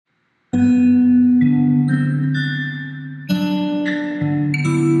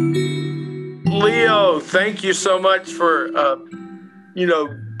thank you so much for,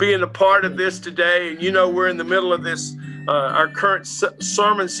 being a part of this today. And, we're in the middle of this, our current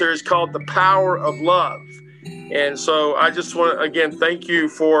sermon series called The Power of Love. And so I just want to, again, thank you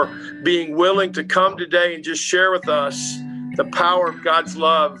for being willing to come today and just share with us the power of God's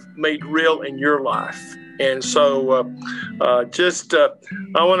love made real in your life. And so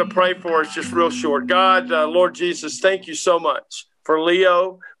I want to pray for us just real short. God, Lord Jesus, thank you so much for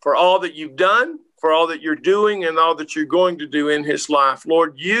Leo, for all that you've done, for all that you're doing, and all that you're going to do in his life.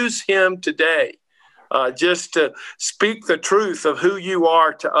 Lord, use him today just to speak the truth of who you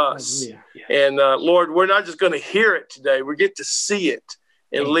are to us. Yeah. And Lord, we're not just going to hear it today. We get to see it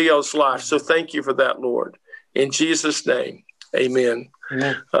in Leo's life. So thank you for that, Lord. In Jesus' name, amen.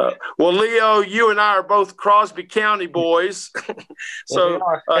 Well, Leo, you and I are both Crosby County boys. So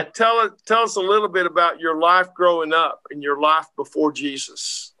tell us a little bit about your life growing up and your life before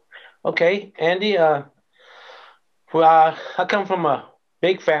Jesus. Okay, Andy, I come from a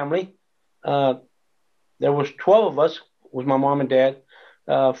big family. There was 12 of us with my mom and dad,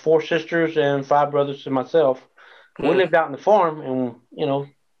 4 sisters and 5 brothers and myself. We lived out in the farm and,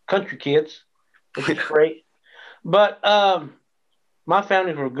 country kids, which is great. But my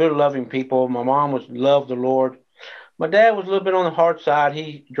families were good, loving people. My mom loved the Lord. My dad was a little bit on the hard side.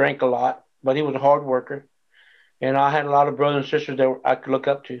 He drank a lot, but he was a hard worker. And I had a lot of brothers and sisters that I could look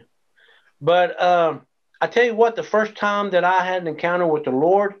up to. But I tell you what, the first time that I had an encounter with the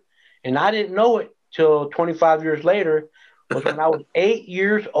Lord, and I didn't know it till 25 years later, was when I was 8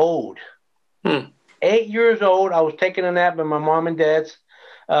 years old. 8 years old, I was taking a nap in my mom and dad's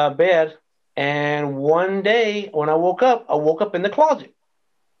bed. And one day when I woke up in the closet.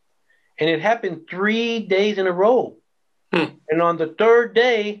 And it happened 3 days in a row. And on the third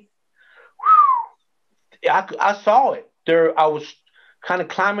day, I saw it. I was kind of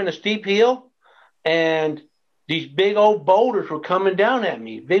climbing a steep hill, and these big old boulders were coming down at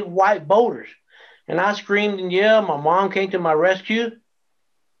me, big white boulders. And I screamed and yelled. My mom came to my rescue.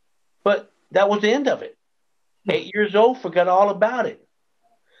 But that was the end of it. 8 years old, forgot all about it.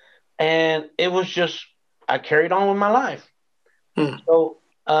 And it was just, I carried on with my life. So,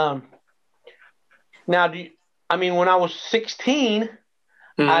 now, when I was 16,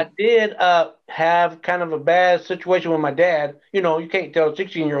 I did have kind of a bad situation with my dad. You can't tell a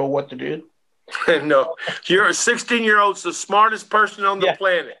 16-year-old what to do. No, you're a 16-year-old's the smartest person on the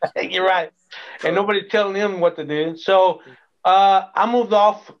planet. You're right. And nobody's telling him what to do. So I moved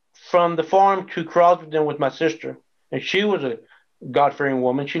off from the farm to Crosbyton with my sister. And she was a God-fearing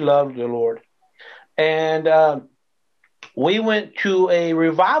woman. She loved the Lord. And we went to a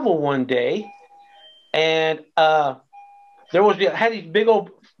revival one day. And I had these big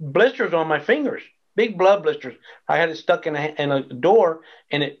old blisters on my fingers, big blood blisters. I had it stuck in a door,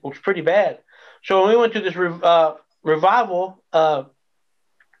 and it was pretty bad. So when we went to this revival,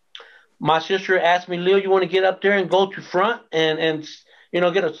 my sister asked me, Leo, you want to get up there and go to front and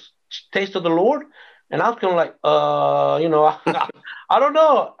get a taste of the Lord? And I was kind of like, I don't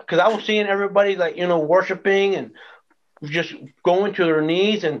know, because I was seeing everybody worshiping and just going to their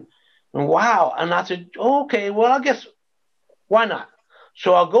knees and wow. And I said, okay, well, I guess why not?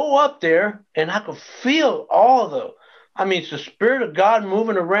 So I'll go up there and I could feel it's the Spirit of God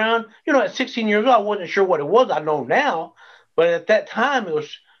moving around. At 16 years old, I wasn't sure what it was. I know now, but at that time it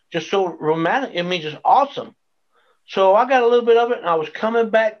was just so romantic. Just awesome. So I got a little bit of it, and I was coming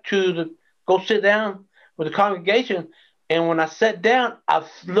back to go sit down with the congregation. And when I sat down, I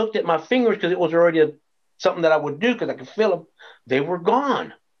looked at my fingers because it was already something that I would do because I could feel them. They were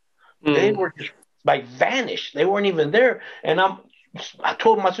gone. They were just vanished. They weren't even there. And I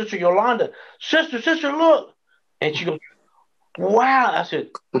told my sister Yolanda, sister, look. And she goes, wow. I said,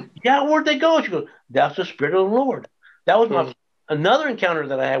 yeah, where'd they go? She goes, that's the Spirit of the Lord. That was another encounter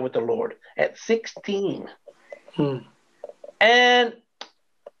that I had with the Lord at 16. And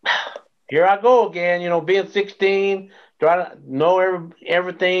here I go again, being 16, trying to know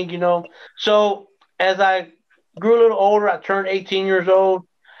everything. So as I grew a little older, I turned 18 years old,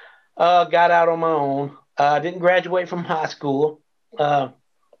 got out on my own. Didn't graduate from high school.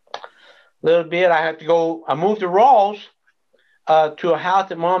 Little bit, I moved to Rawls to a house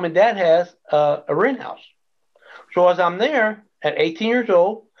that mom and dad has, a rent house. So as I'm there at 18 years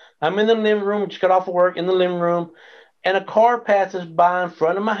old, I'm in the living room, just got off of work in the living room, and a car passes by in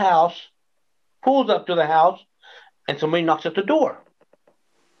front of my house, pulls up to the house, and somebody knocks at the door.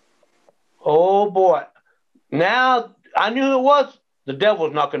 Oh boy. Now I knew who it was. The devil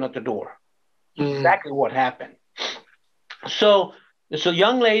was knocking at the door. Exactly what happened. So it's a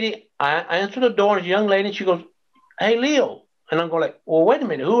young lady. I answer the door, and it's a young lady, and she goes, hey, Leo. And I'm going well, wait a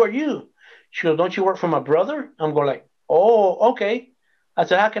minute. Who are you? She goes, don't you work for my brother? I'm going like, oh, okay. I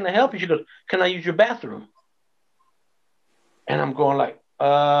said, how can I help you? She goes, can I use your bathroom? And I'm going like,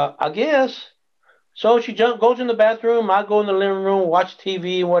 I guess. So she goes in the bathroom. I go in the living room, watch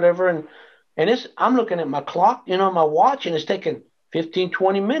TV, whatever. And I'm looking at my clock, my watch, and it's taking 15,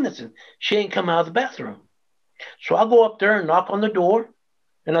 20 minutes. And she ain't come out of the bathroom. So I go up there and knock on the door.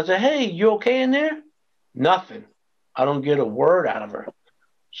 And I say, hey, you okay in there? Nothing. I don't get a word out of her.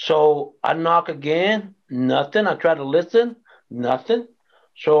 So I knock again. Nothing. I try to listen. Nothing.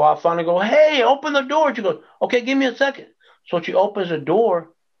 So I finally go, hey, open the door. She goes, okay, give me a second. So she opens the door,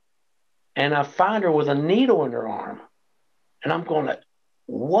 and I find her with a needle in her arm. And I'm going like,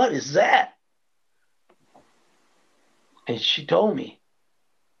 what is that? And she told me.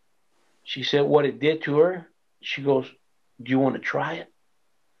 She said what it did to her. She goes, do you want to try it?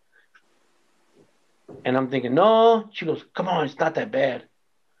 And I'm thinking, no. She goes, come on, it's not that bad.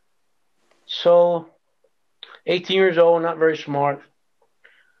 So 18 years old, not very smart.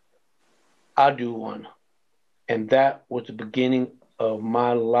 I do one. And that was the beginning of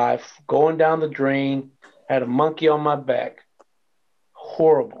my life going down the drain. Had a monkey on my back.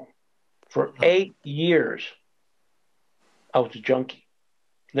 Horrible. For 8 years, I was a junkie,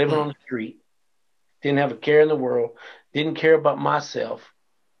 living on the street. Didn't have a care in the world. Didn't care about myself.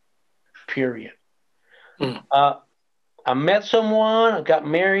 Period. I met someone. I got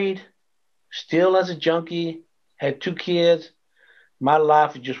married. Still as a junkie. Had 2 kids. My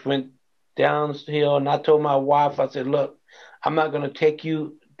life just went downhill. And I told my wife, I said, look, I'm not going to take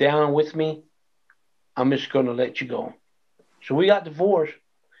you down with me. I'm just going to let you go. So we got divorced.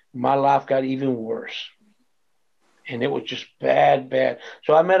 My life got even worse. And it was just bad, bad.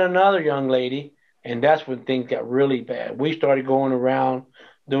 So I met another young lady, and that's when things got really bad. We started going around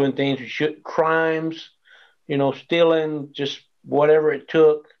doing things we shouldn't, crimes, stealing, just whatever it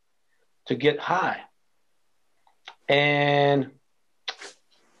took to get high. And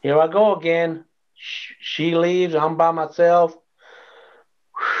here I go again. She leaves. I'm by myself.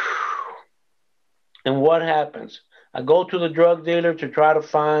 And what happens? I go to the drug dealer to try to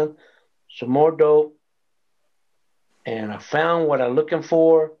find some more dope. And I found what I'm looking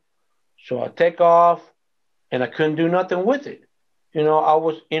for. So I take off, and I couldn't do nothing with it. I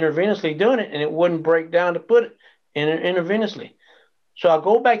was intravenously doing it, and it wouldn't break down to put it in intravenously. So I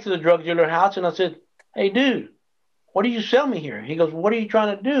go back to the drug dealer house, and I said, hey, dude, what do you sell me here? He goes, what are you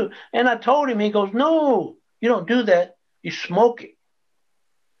trying to do? And I told him. He goes, no, you don't do that. You smoke it.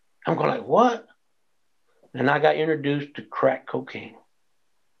 I'm going like, what? And I got introduced to crack cocaine.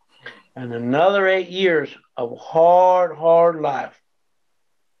 And another 8 years of hard life,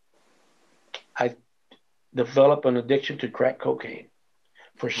 I developed an addiction to crack cocaine.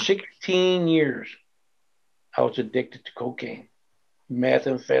 For 16 years, I was addicted to cocaine,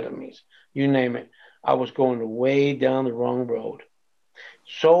 methamphetamines, you name it. I was going way down the wrong road.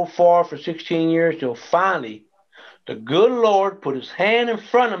 So far for 16 years, till finally, the good Lord put his hand in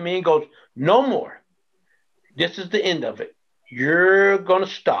front of me and goes, no more. This is the end of it. You're going to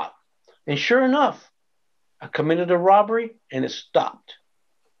stop. And sure enough, I committed a robbery, and it stopped.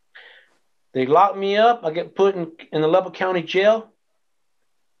 They locked me up. I get put in the Lubbock County jail.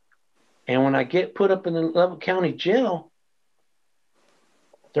 And when I get put up in the Lubbock County jail,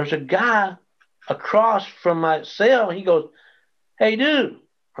 there's a guy across from my cell. He goes, hey, dude.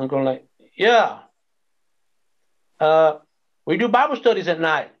 I'm going like, yeah. We do Bible studies at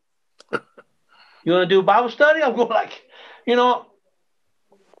night. You want to do Bible study? I'm going like,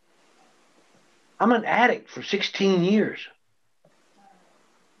 I'm an addict for 16 years.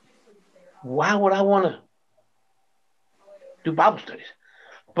 Why would I want to do Bible studies?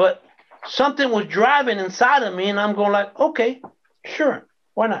 But something was driving inside of me, and I'm going like, okay, sure,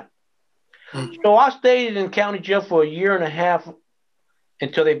 why not? So I stayed in county jail for a year and a half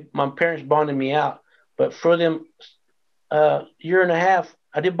until my parents bonded me out. But for them year and a half,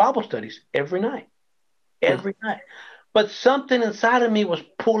 I did Bible studies every night. Every night. But something inside of me was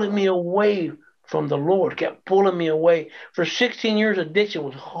pulling me away from the Lord, kept pulling me away. For 16 years, addiction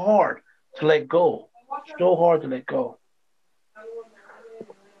was hard to let go. So hard to let go.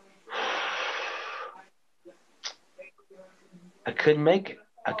 I couldn't make it.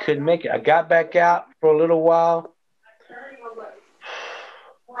 I got back out for a little while.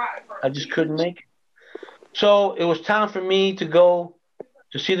 I just couldn't make it. So it was time for me to go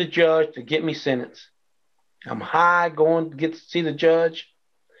to see the judge to get me sentenced. I'm high going to get to see the judge.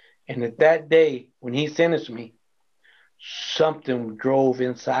 And at that day, when he sentenced me, something drove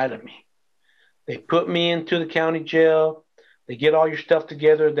inside of me. They put me into the county jail. They get all your stuff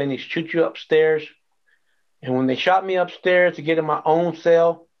together. Then they shoot you upstairs. And when they shot me upstairs to get in my own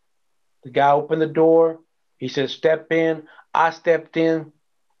cell, The guy opened the door. He said, step in. I stepped in.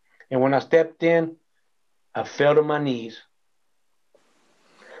 And when I stepped in, I fell to my knees.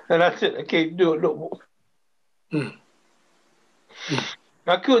 And I said, I can't do it no more.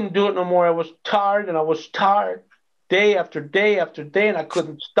 I couldn't do it no more. I was tired and I was tired day after day after day, and I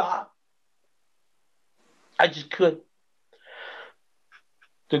couldn't stop. I just couldn't.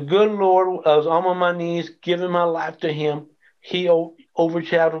 The good Lord, I was on my knees, giving my life to Him. He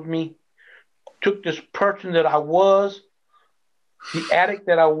overshadowed me, took this person that I was, the addict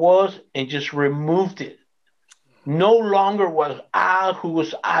that I was, and just removed it. No longer was I who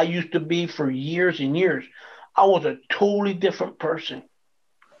I used to be for years and years. I was a totally different person.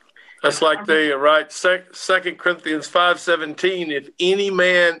 That's like they write 2 Corinthians 5:17. If any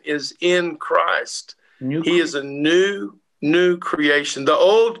man is in Christ, he is a new creation. The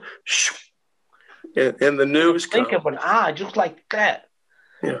old, and the new is come. Think of an eye just like that.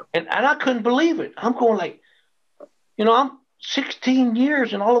 Yeah. And I couldn't believe it. I'm going like, I'm 16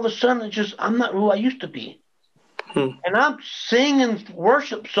 years, and all of a sudden I'm not who I used to be. And I'm singing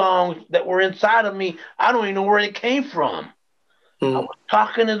worship songs that were inside of me. I don't even know where they came from. I was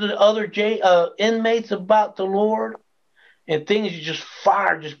talking to the other inmates about the Lord, and things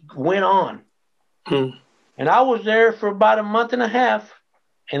fire just went on. And I was there for about a month and a half,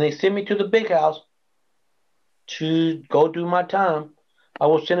 and they sent me to the big house to go do my time. I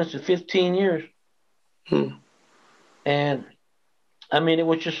was sentenced to 15 years. And, I mean, it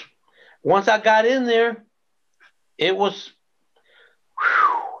was just, once I got in there, it was,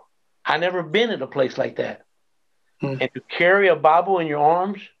 I never been in a place like that. And to carry a Bible in your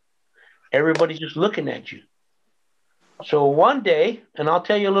arms, everybody's just looking at you. So one day, and I'll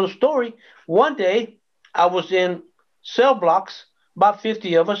tell you a little story, one day I was in cell blocks, about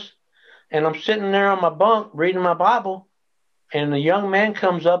 50 of us, and I'm sitting there on my bunk reading my Bible, and a young man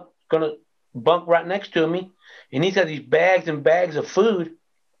comes up, going to bunk right next to me, and he's got these bags and bags of food.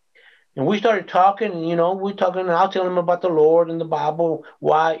 And we started talking, and, we're talking, and I'll tell him about the Lord and the Bible,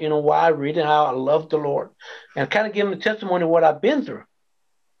 why I read it, how I love the Lord, and kind of give him a testimony of what I've been through.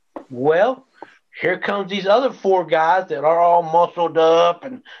 Well, here comes these other 4 guys that are all muscled up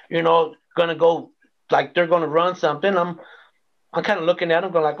and, going to go like they're going to run something. I'm kind of looking at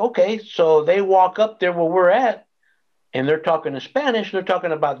them going like, okay. So they walk up there where we're at, and they're talking in Spanish. They're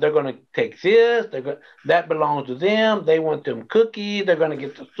talking about they're going to take this. That belongs to them. They want them cookies. They're going to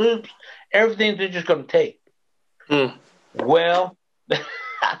get the soups. Everything they're just going to take. Well,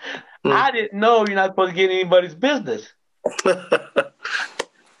 I didn't know you're not supposed to get anybody's business.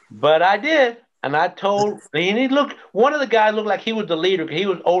 But I did. And I told, and one of the guys looked like he was the leader because he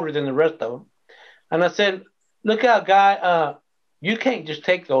was older than the rest of them. And I said, look out, guy, you can't just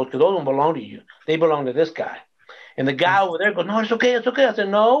take those because those don't belong to you. They belong to this guy. And the guy over there goes, no, it's okay, it's okay. I said,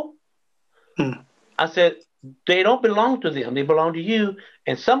 no. I said, they don't belong to them. They belong to you.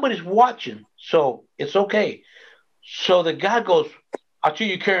 And somebody's watching, so it's okay. So the guy goes, I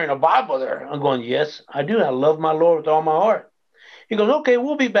see you carrying a Bible there. I'm going, yes, I do. I love my Lord with all my heart. He goes, okay,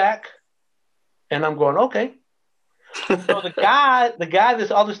 we'll be back. And I'm going, okay. So the guy this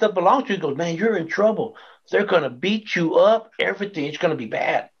all this stuff belongs to, he goes, man, you're in trouble. They're going to beat you up. Everything. It's going to be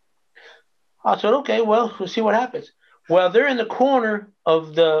bad. I said, okay, well, we'll see what happens. Well, they're in the corner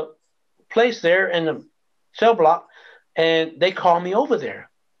of the place there in the cell block, and they call me over there.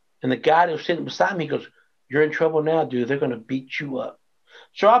 And the guy that was sitting beside me goes, you're in trouble now, dude. They're going to beat you up.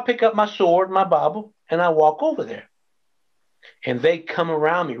 So I pick up my sword, my Bible, and I walk over there. And they come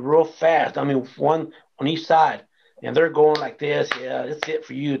around me real fast. I mean, one on each side. And they're going like this. Yeah, that's it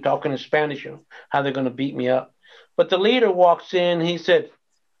for you. Talking in Spanish, how they're going to beat me up. But the leader walks in. He said,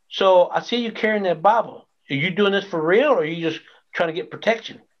 so I see you carrying that Bible. Are you doing this for real, or are you just trying to get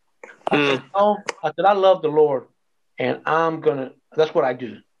protection? I said, no. I said, I love the Lord, and that's what I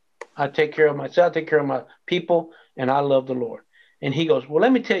do. I take care of myself, take care of my people, and I love the Lord. And he goes, well,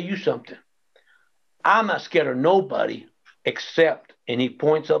 let me tell you something. I'm not scared of nobody except, and he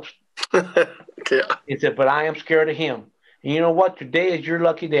points up. Yeah. He said, but I am scared of him. And you know what? Today is your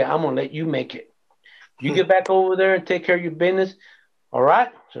lucky day. I'm going to let you make it. You get back over there and take care of your business. All right?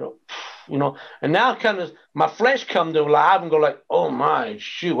 So, and now kind of my flesh comes to life and go like, oh my,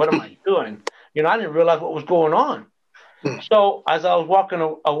 shoot, what am I doing? I didn't realize what was going on. So as I was walking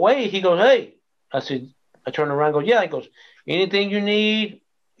away, he goes, hey. I said, I turned around and go, yeah. He goes, anything you need,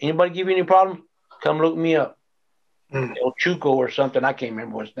 anybody give you any problems, come look me up. El Chuco or something. I can't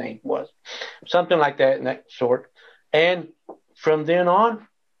remember what his name was. Something like that in that sort. And from then on,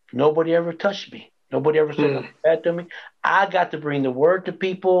 nobody ever touched me. Nobody ever said nothing bad to me. I got to bring the word to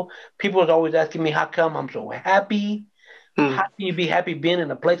people. People was always asking me, how come I'm so happy? How can you be happy being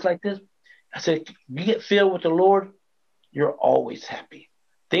in a place like this? I said, you get filled with the Lord, you're always happy.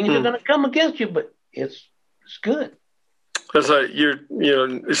 Things are going to come against you, but it's good. It's like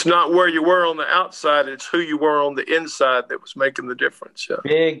it's not where you were on the outside; it's who you were on the inside that was making the difference. Yeah.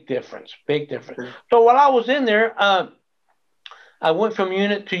 Big difference, big difference. So while I was in there, I went from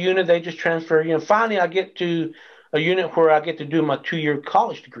unit to unit. They just transferred. Finally, I get to a unit where I get to do my 2-year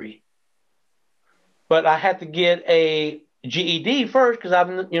college degree. But I had to get a GED first because I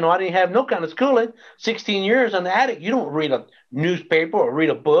didn't have no kind of schooling. 16 years on the attic. You don't read a newspaper or read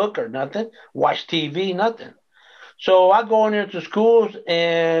a book or nothing. Watch TV, nothing. So I go in there to schools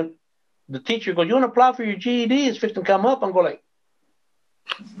and the teacher goes, "You want to apply for your GED? It's fixing to come up." I'm going like,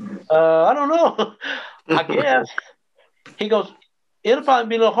 I don't know. I guess. He goes, "It'll probably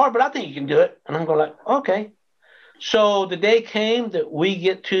be a little hard, but I think you can do it." And I'm going like, okay. So the day came that we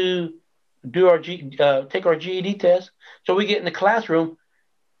get to do take our GED test. So we get in the classroom,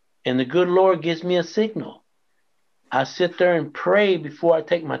 and the good Lord gives me a signal. I sit there and pray before I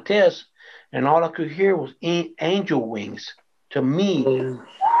take my test, and all I could hear was angel wings to me.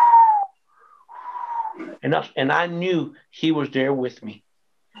 And I knew he was there with me.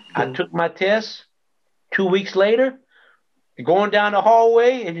 I took my test. 2 weeks later, going down the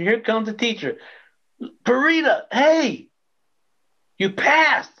hallway, and here comes the teacher. "Pereida, hey, you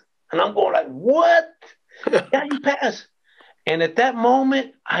passed." And I'm going like, "What?" "Yeah, you passed." And at that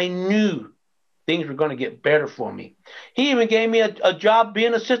moment, I knew things were going to get better for me. He even gave me a job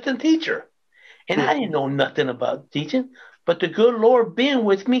being assistant teacher. And I didn't know nothing about teaching. But the good Lord being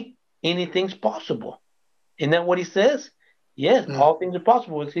with me, anything's possible. Isn't that what he says? Yes, all things are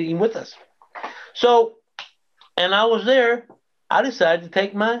possible with him with us. So, and I was there. I decided to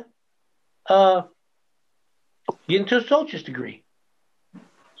take my, get into a socialist degree.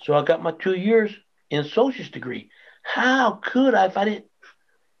 So I got my 2 years in socialist degree. How could I if I didn't?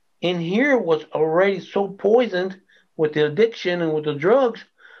 In here was already so poisoned with the addiction and with the drugs.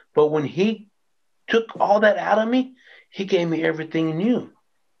 But when he took all that out of me, he gave me everything new.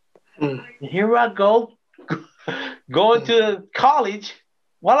 And here I go, going to college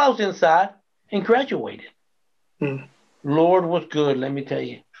while I was inside and graduated. Lord was good, let me tell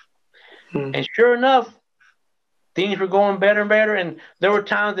you. And sure enough, things were going better and better. And there were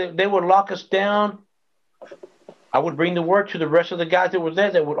times that they would lock us down. I would bring the word to the rest of the guys that were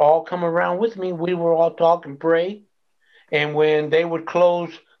there. They would all come around with me. We would all talk and pray. And when they would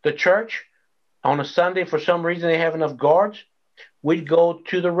close the church on a Sunday, for some reason they have enough guards, we'd go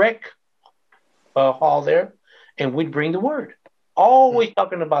to the rec hall there, and we'd bring the word. Always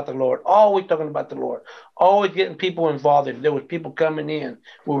talking about the Lord. Always talking about the Lord. Always getting people involved. There was people coming in.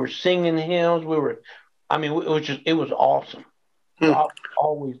 We were singing hymns. It was awesome. So I was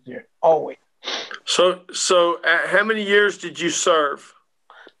always there. Always. So how many years did you serve?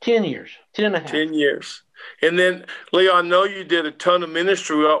 10 years. 10 and a half. 10 years. And then, Leo, I know you did a ton of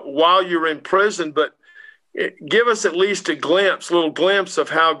ministry while you were in prison, but give us at least a little glimpse of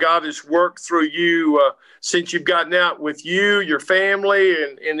how God has worked through you since you've gotten out with you, your family,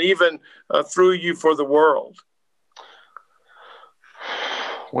 and even through you for the world.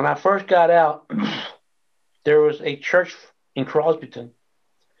 When I first got out, there was a church in Crosbyton,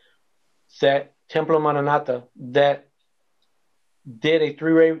 that Templo Maranatha, that did a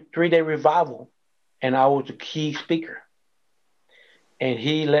three-day revival, and I was a key speaker. And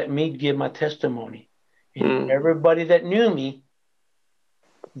he let me give my testimony. And everybody that knew me,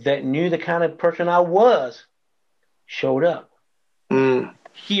 that knew the kind of person I was, showed up.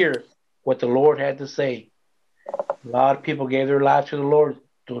 Hear what the Lord had to say. A lot of people gave their lives to the Lord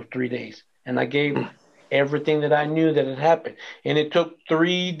those 3 days. And I gave everything that I knew that had happened. And it took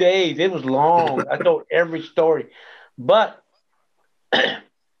 3 days. It was long. I told every story. But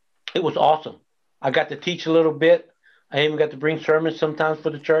it was awesome. I got to teach a little bit. I even got to bring sermons sometimes for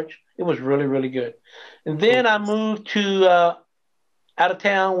the church. It was really, really good. And then I moved to out of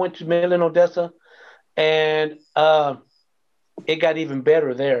town, went to Midland, Odessa, and it got even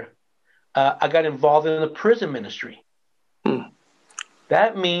better there. I got involved in the prison ministry.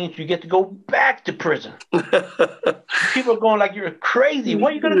 That means you get to go back to prison. People are going like, "You're crazy.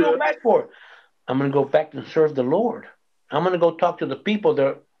 What are you going to go back for?" I'm going to go back and serve the Lord. I'm going to go talk to the people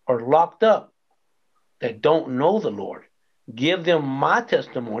that are locked up, that don't know the Lord. Give them my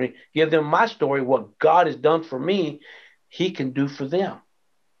testimony. Give them my story, what God has done for me, he can do for them.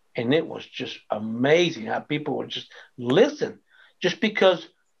 And it was just amazing how people would just listen, just because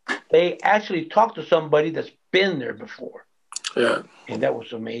they actually talked to somebody that's been there before. Yeah. And that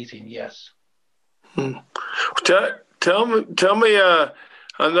was amazing, yes. Tell me, I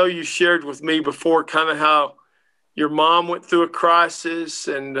know you shared with me before kind of how your mom went through a crisis,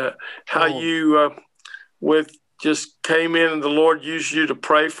 and how you just came in and the Lord used you to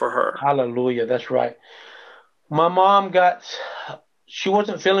pray for her. Hallelujah. That's right. My mom she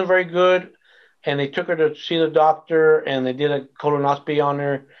wasn't feeling very good, and they took her to see the doctor, and they did a colonoscopy on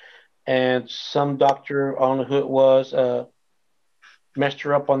her, and some doctor, I don't know who it was, messed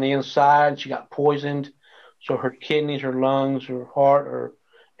her up on the inside. She got poisoned. So her kidneys, her lungs, her heart,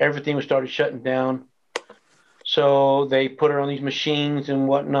 everything started shutting down. So they put her on these machines and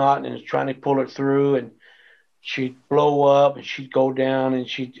whatnot, and was trying to pull her through, and she'd blow up and she'd go down, and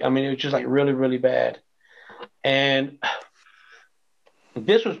it was just like really, really bad. And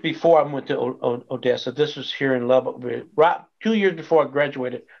this was before I went to Odessa. This was here in Lubbock, right 2 years before I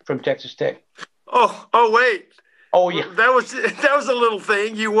graduated from Texas Tech. Oh, wait. Oh, yeah. That was a little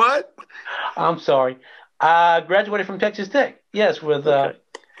thing. You what? I'm sorry. I graduated from Texas Tech. Yes, with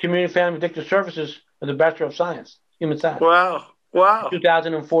Community Family Addictive Services with a Bachelor of Science, Human Science. Wow.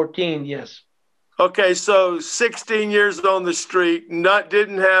 2014, yes. Okay, so 16 years on the street,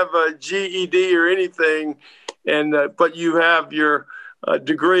 didn't have a GED or anything, and but you have your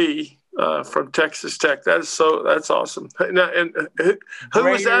degree from Texas Tech. That's awesome. And who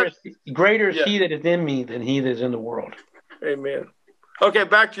was that? Greater is he that is in me than he that is in the world. Amen. Okay,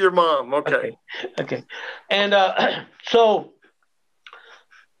 back to your mom. Okay. And so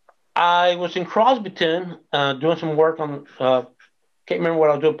I was in Crosbyton doing some work on, can't remember what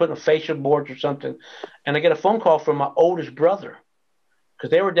I was doing, putting a facial boards or something. And I get a phone call from my oldest brother,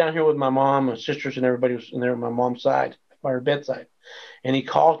 because they were down here with my mom and sisters, and everybody was in there on my mom's side, by her bedside. And he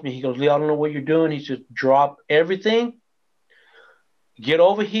calls me. He goes, "Lee, I don't know what you're doing." He says, "Drop everything. Get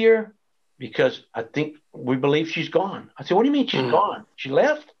over here, because I think we believe she's gone." I said, "What do you mean she's gone? She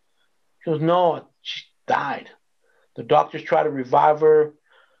left?" He goes, "No, she died. The doctors try to revive her.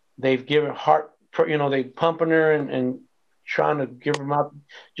 They've given heart, they pumping her and trying to give her out,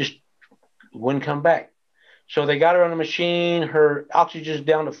 just wouldn't come back. So they got her on a machine. Her oxygen's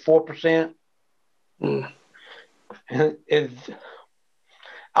down to 4%. And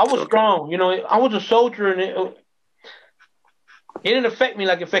I was strong. I was a soldier, and it didn't affect me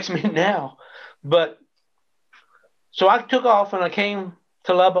like it affects me now. But so I took off and I came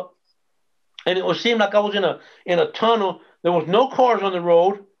to Lubbock, and it seemed like I was in a tunnel. There was no cars on the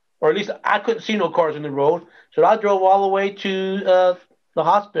road, or at least I couldn't see no cars on the road. So I drove all the way to the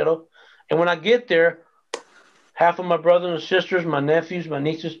hospital. And when I get there, half of my brothers and sisters, my nephews, my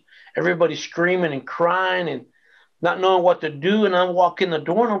nieces, everybody's screaming and crying and not knowing what to do. And I'm walking the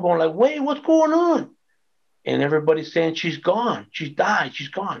door and I'm going like, "Wait, what's going on?" And everybody's saying, "She's gone. She's died. She's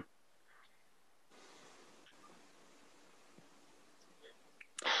gone."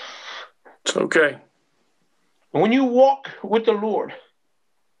 It's okay. When you walk with the Lord,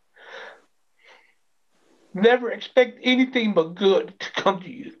 never expect anything but good to come to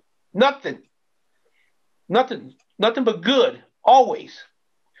you. Nothing but good, always.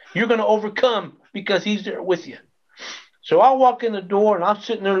 You're going to overcome because he's there with you. So I walk in the door, and I'm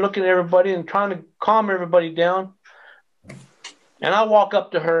sitting there looking at everybody and trying to calm everybody down. And I walk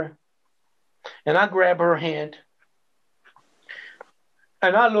up to her, and I grab her hand.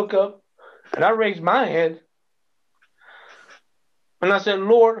 And I look up, and I raise my hand. And I said,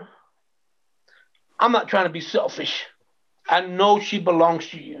 "Lord, I'm not trying to be selfish. I know she belongs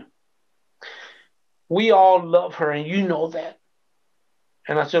to you. We all love her, and you know that."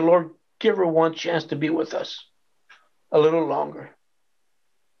 And I said, "Lord, give her one chance to be with us a little longer.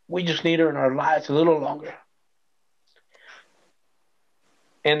 We just need her in our lives a little longer."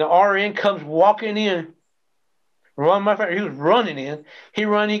 And the RN comes walking in. Matter of fact, he was running in. He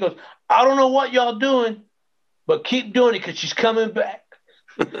goes, "I don't know what y'all doing, but keep doing it, because she's coming back."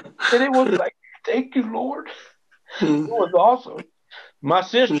 And it was like, thank you, Lord. It was awesome. My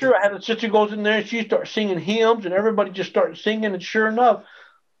sister, I had a sister goes in there and she starts singing hymns, and everybody just starts singing. And sure enough,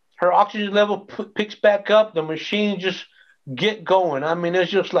 her oxygen level picks back up. The machine just get going. I mean,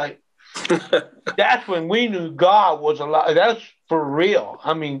 it's just like, that's when we knew God was alive. That's for real.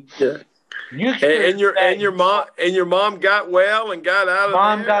 I mean, yeah. And your mom got well and got out of there.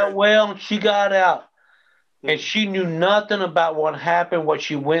 Mom got well and she got out. And she knew nothing about what happened, what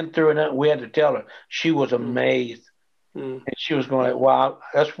she went through, and we had to tell her. She was amazed. And she was going like, "Wow."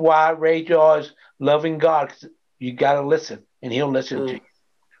 That's why I raised you all as loving God. 'Cause you got to listen, and he'll listen to you.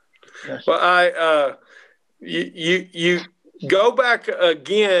 Yes. Well, you go back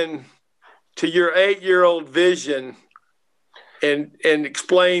again to your 8-year-old vision and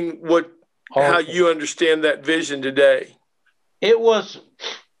explain how you understand that vision today. It was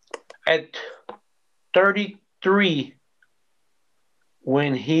at 33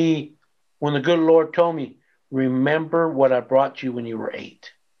 when the good Lord told me, remember what I brought you when you were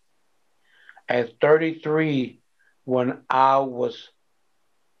 8. At 33, when I was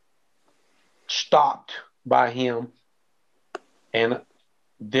stopped by him, and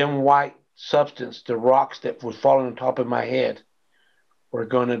them white substance, the rocks that was falling on top of my head, were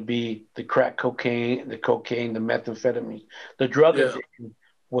going to be the crack cocaine, the methamphetamine. The drug Yeah. addiction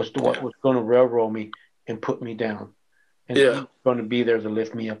was what was going to railroad me and put me down. And he Yeah. was going to be there to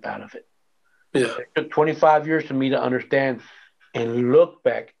lift me up out of it. Yeah. It took 25 years for me to understand and look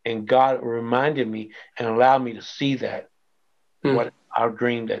back, and God reminded me and allowed me to see that, what I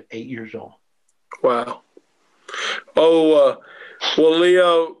dreamed at 8 years old. Wow. Oh, well,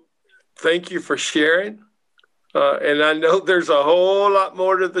 Leo, thank you for sharing. And I know there's a whole lot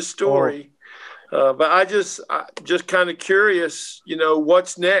more to the story, but I just kind of curious,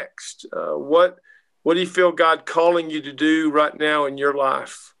 what's next? What do you feel God calling you to do right now in your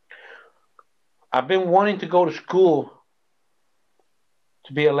life? I've been wanting to go to school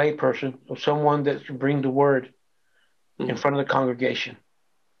to be a layperson, or someone that can bring the word in front of the congregation,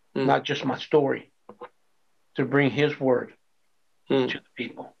 not just my story, to bring his word to the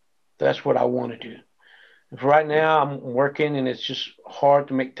people. That's what I want to do. Right now, I'm working, and it's just hard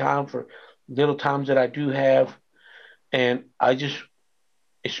to make time for little times that I do have. And I just,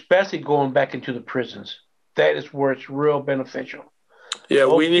 especially going back into the prisons, that is where it's real beneficial. Yeah,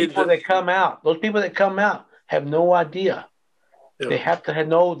 those people that come out have no idea. Yeah. They have to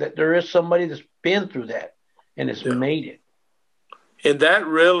know that there is somebody that's been through that and has made it. And that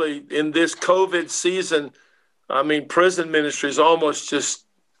really, in this COVID season, I mean, prison ministry is almost just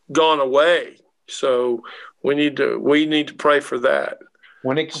gone away. So we need to pray for that.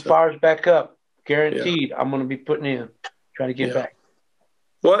 When it fires back up, guaranteed, I'm going to be putting in, trying to get back.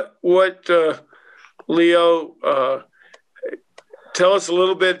 What Leo, tell us a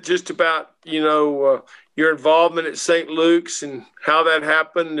little bit just about, your involvement at St. Luke's and how that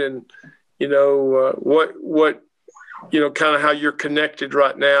happened, and, what kind of how you're connected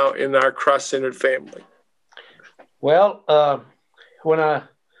right now in our Christ-centered family. Well, when I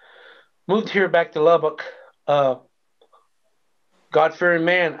moved here back to Lubbock, God-fearing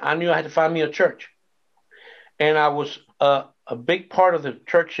man, I knew I had to find me a church. And I was a big part of the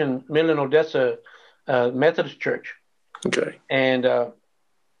church in Midland, Odessa, Methodist Church. Okay. And I'm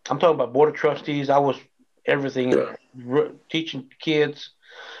talking about board of trustees. I was everything, teaching kids.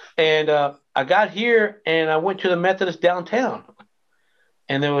 And I got here, and I went to the Methodist downtown.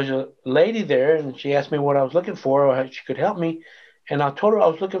 And there was a lady there, and she asked me what I was looking for, or how she could help me. And I told her I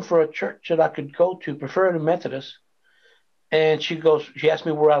was looking for a church that I could go to, preferably Methodist. And she asked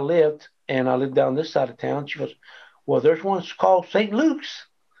me where I lived, and I lived down this side of town. She goes, well, there's one called St. Luke's.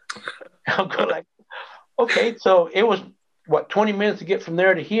 I'm going like, okay. So it was, 20 minutes to get from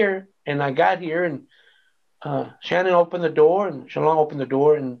there to here. And I got here, and Shalom opened the door,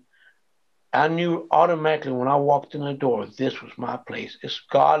 and I knew automatically when I walked in the door, this was my place.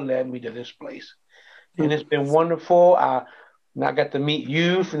 God led me to this place. And it's been wonderful. I got to meet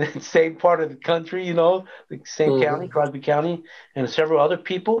you from the same part of the country, the same county, Crosby County, and several other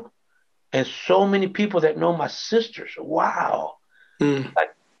people. And so many people that know my sisters. Wow.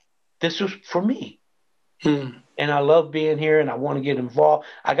 Like, this was for me. And I love being here, and I want to get involved.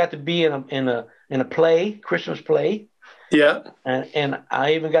 I got to be in a play, Christmas play. Yeah. And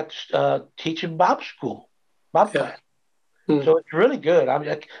I even got to teach in Bible class. So it's really good.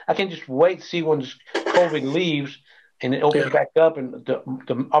 I can't just wait to see when this COVID leaves and it opens back up, and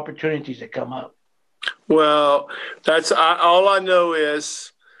the opportunities that come up. Well, all I know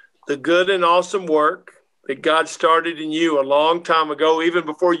is the good and awesome work that God started in you a long time ago, even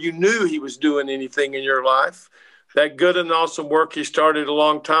before you knew he was doing anything in your life. That good and awesome work he started a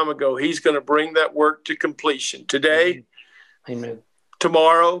long time ago, he's going to bring that work to completion today, Amen.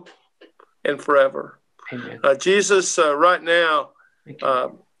 Tomorrow, and forever. Amen. Jesus, right now,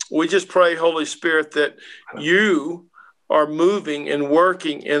 we just pray, Holy Spirit, that you are moving and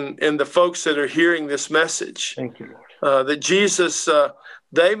working in the folks that are hearing this message. Thank you, Lord. That Jesus,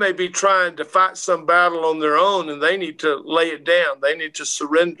 they may be trying to fight some battle on their own, and they need to lay it down. They need to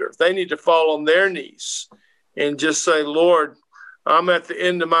surrender. They need to fall on their knees and just say, Lord, I'm at the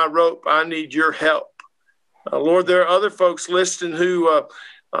end of my rope. I need your help. Lord, there are other folks listening who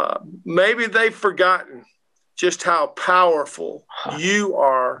maybe they've forgotten just how powerful you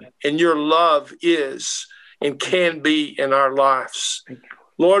are and your love is and can be in our lives.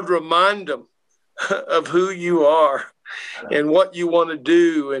 Lord, remind them of who you are and what you want to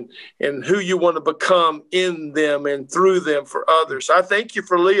do and who you want to become in them and through them for others. I thank you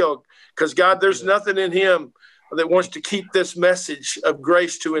for Leo, because God, there's nothing in him that wants to keep this message of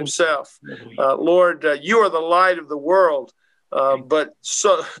grace to himself. Lord, you are the light of the world, but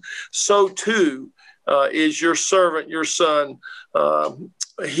so too is your servant, your son.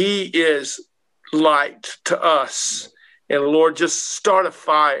 He is light to us. And Lord, just start a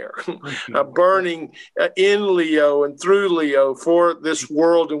fire burning in Leo and through Leo for this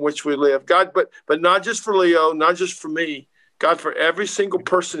world in which we live. God, but not just for Leo, not just for me. God, for every single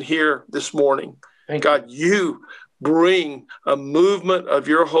person here this morning. God, you bring a movement of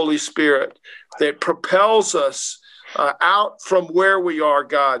your Holy Spirit that propels us out from where we are,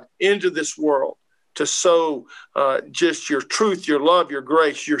 God, into this world to sow just your truth, your love, your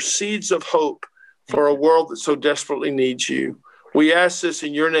grace, your seeds of hope for a world that so desperately needs you. We ask this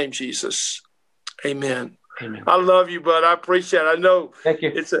in your name, Jesus. Amen. Amen. I love you, bud. I appreciate it. I know Thank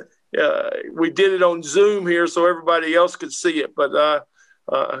you. We did it on Zoom here so everybody else could see it, but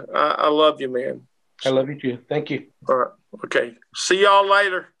I love you, man. I love you too. Thank you. All right. Okay. See y'all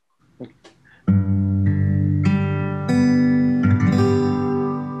later.